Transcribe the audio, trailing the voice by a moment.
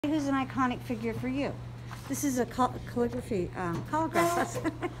Who's an iconic figure for you? This is a calligraphy, collagraph. So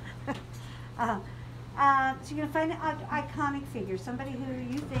you're going to find an iconic figure, somebody who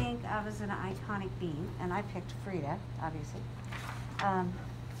you think of as an iconic being, and I picked Frida, obviously.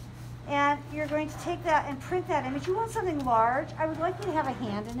 And you're going to take that and print that image. You want something large. I would like you to have a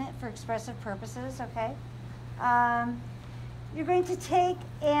hand in it for expressive purposes, okay? You're going to take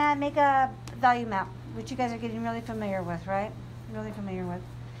and make a value map, which you guys are getting really familiar with, right? Really familiar with.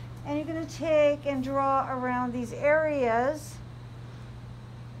 And you're going to take and draw around these areas.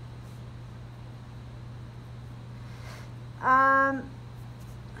 And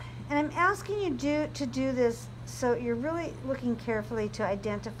I'm asking you to do this so you're really looking carefully to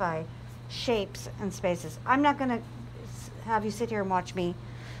identify shapes and spaces. I'm not going to have you sit here and watch me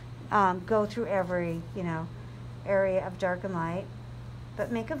go through every, area of dark and light.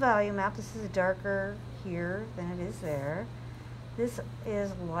 But make a value map. This is darker here than it is there. This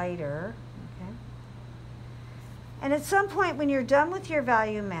is lighter, okay? And at some point when you're done with your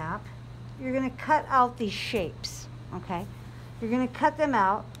value map, you're going to cut out these shapes, okay? You're going to cut them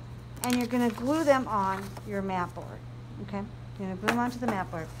out and you're going to glue them on your map board, okay? You're going to glue them onto the map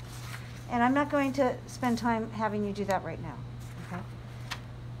board. And I'm not going to spend time having you do that right now, okay?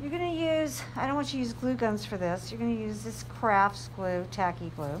 You're going to use, I don't want you to use glue guns for this. You're going to use this crafts glue, tacky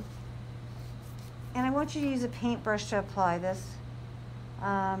glue. And I want you to use a paintbrush to apply this.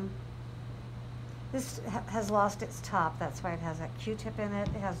 This has lost its top. That's why it has that Q-tip in it.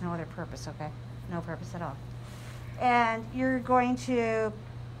 It has no other purpose, okay? No purpose at all. And you're going to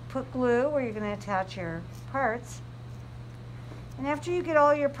put glue where you're going to attach your parts. And after you get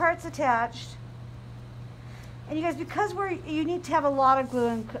all your parts attached, and you guys, because you need to have a lot of glue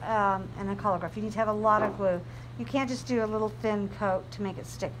in a collagraph, you need to have a lot of glue. You can't just do a little thin coat to make it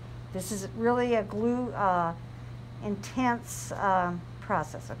stick. This is really a glue intense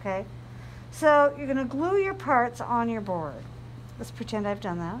process, okay? So you're going to glue your parts on your board. Let's pretend I've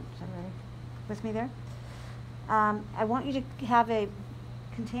done that. Is everybody with me there? I want you to have a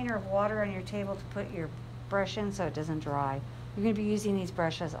container of water on your table to put your brush in so it doesn't dry. You're going to be using these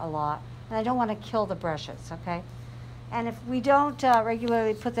brushes a lot, and I don't want to kill the brushes, okay? And if we don't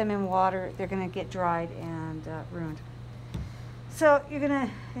regularly put them in water, they're going to get dried and ruined. So you're going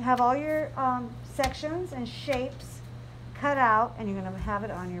to have all your sections and shapes cut out, and you're going to have it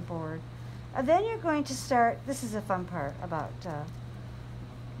on your board. And then you're going to start, this is a fun part about,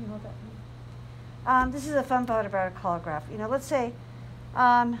 you hold that? This is a fun part about a collagraph. Let's say,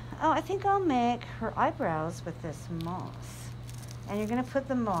 I think I'll make her eyebrows with this moss. And you're going to put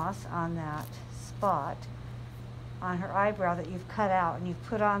the moss on that spot on her eyebrow that you've cut out and you've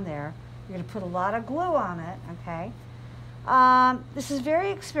put on there. You're going to put a lot of glue on it, okay? This is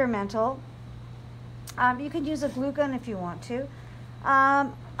very experimental. You can use a glue gun if you want to.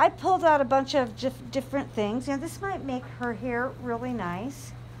 I pulled out a bunch of different things. This might make her hair really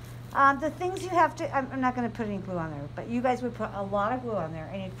nice. The things you have to, I'm not going to put any glue on there, but you guys would put a lot of glue on there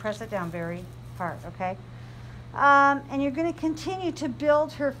and you'd press it down very hard, okay? And you're going to continue to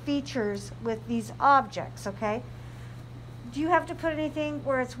build her features with these objects, okay? Do you have to put anything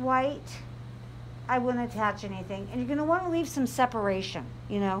where it's white? I wouldn't attach anything. And you're going to want to leave some separation,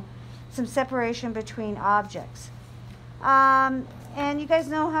 some separation between objects. And you guys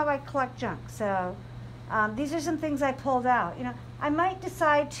know how I collect junk, so these are some things I pulled out. I might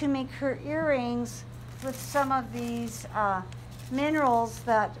decide to make her earrings with some of these minerals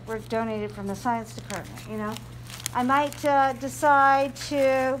that were donated from the science department, I might decide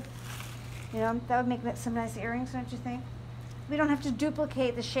to, that would make some nice earrings, don't you think? We don't have to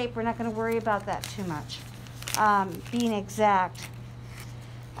duplicate the shape. We're not going to worry about that too much, being exact.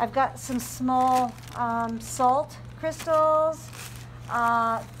 I've got some small salt crystals.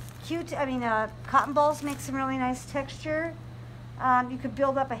 Cotton balls make some really nice texture. You could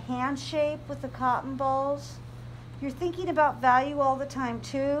build up a hand shape with the cotton balls. You're thinking about value all the time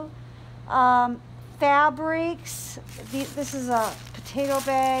too. Fabrics. This is a potato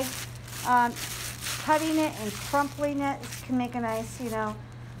bag. Cutting it and crumpling it can make a nice,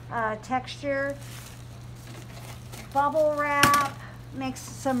 texture. Bubble wrap makes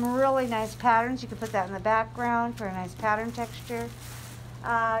some really nice patterns. You can put that in the background for a nice pattern texture.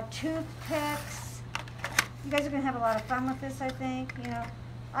 Toothpicks. You guys are going to have a lot of fun with this, I think.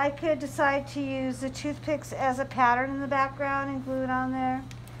 I could decide to use the toothpicks as a pattern in the background and glue it on there.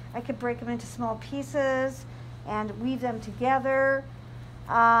 I could break them into small pieces and weave them together.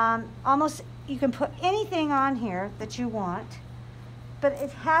 You can put anything on here that you want, but it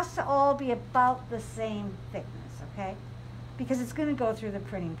has to all be about the same thickness, okay? Because it's going to go through the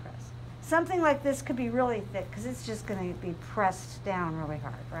printing press. Something like this could be really thick because it's just going to be pressed down really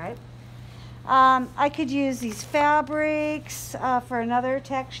hard, right? I could use these fabrics for another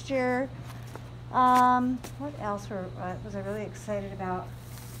texture. What else was I really excited about?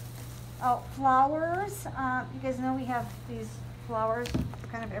 Oh, flowers. You guys know we have these flowers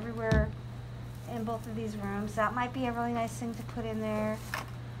kind of everywhere in both of these rooms. That might be a really nice thing to put in there.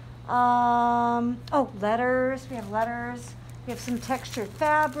 Oh, letters. We have letters. We have some textured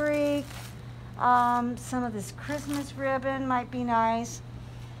fabric. Some of this Christmas ribbon might be nice.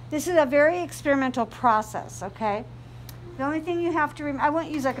 This is a very experimental process, okay? The only thing you have to remember, I won't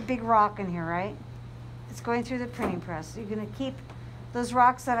use like a big rock in here, right? It's going through the printing press. You're going to keep those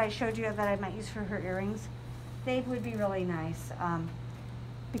rocks that I showed you that I might use for her earrings. They would be really nice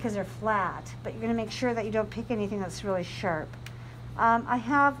because they're flat, but you're going to make sure that you don't pick anything that's really sharp. I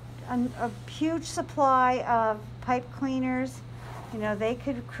have a huge supply of pipe cleaners. You know, they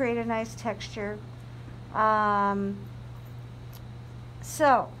could create a nice texture.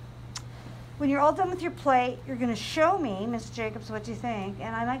 So, when you're all done with your plate, you're going to show me, Miss Jacobs, what you think,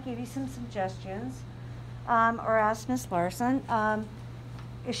 and I might give you some suggestions, or ask Miss Larson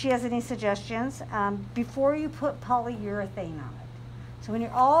if she has any suggestions before you put polyurethane on it. So when you're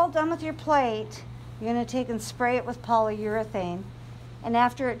all done with your plate, you're going to take and spray it with polyurethane, and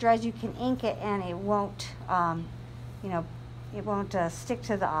after it dries, you can ink it, and it won't, you know, it won't stick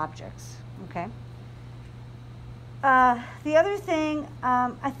to the objects. Okay. The other thing,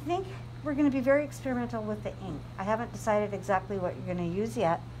 I think we're going to be very experimental with the ink. I haven't decided exactly what you're going to use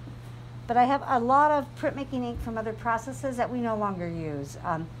yet, but I have a lot of printmaking ink from other processes that we no longer use.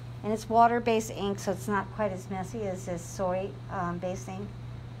 And it's water-based ink, so it's not quite as messy as this soy-based ink,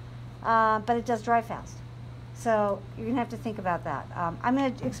 but it does dry fast. So you're going to have to think about that. I'm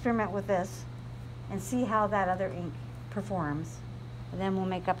going to experiment with this and see how that other ink performs, and then we'll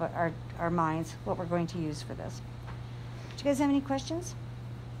make up our minds what we're going to use for this. Do you guys have any questions?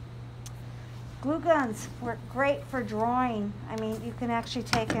 Glue guns work great for drawing. I mean, you can actually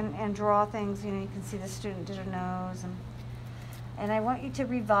take and draw things. You know, you can see the student did a nose, and I want you to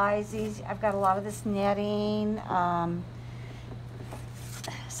revise these. I've got a lot of this netting.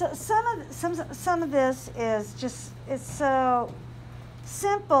 So some of this is just, it's so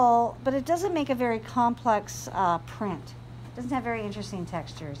simple, but it doesn't make a very complex print. It doesn't have very interesting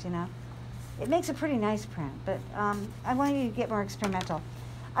textures, you know. It makes a pretty nice print, but I want you to get more experimental.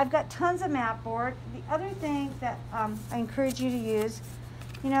 I've got tons of mat board. The other thing that I encourage you to use,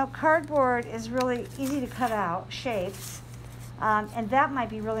 you know, cardboard is really easy to cut out, shapes, and that might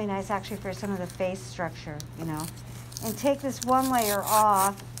be really nice actually for some of the face structure, you know. And take this one layer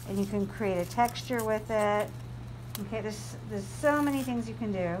off, and you can create a texture with it. Okay, there's so many things you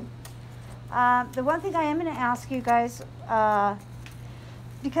can do. The one thing I am going to ask you guys,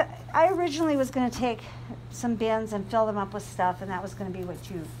 because I originally was going to take some bins and fill them up with stuff, and that was going to be what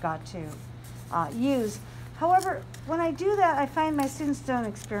you got to use. However, when I do that, I find my students don't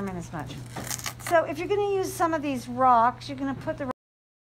experiment as much. So if you're going to use some of these rocks, you're going to put the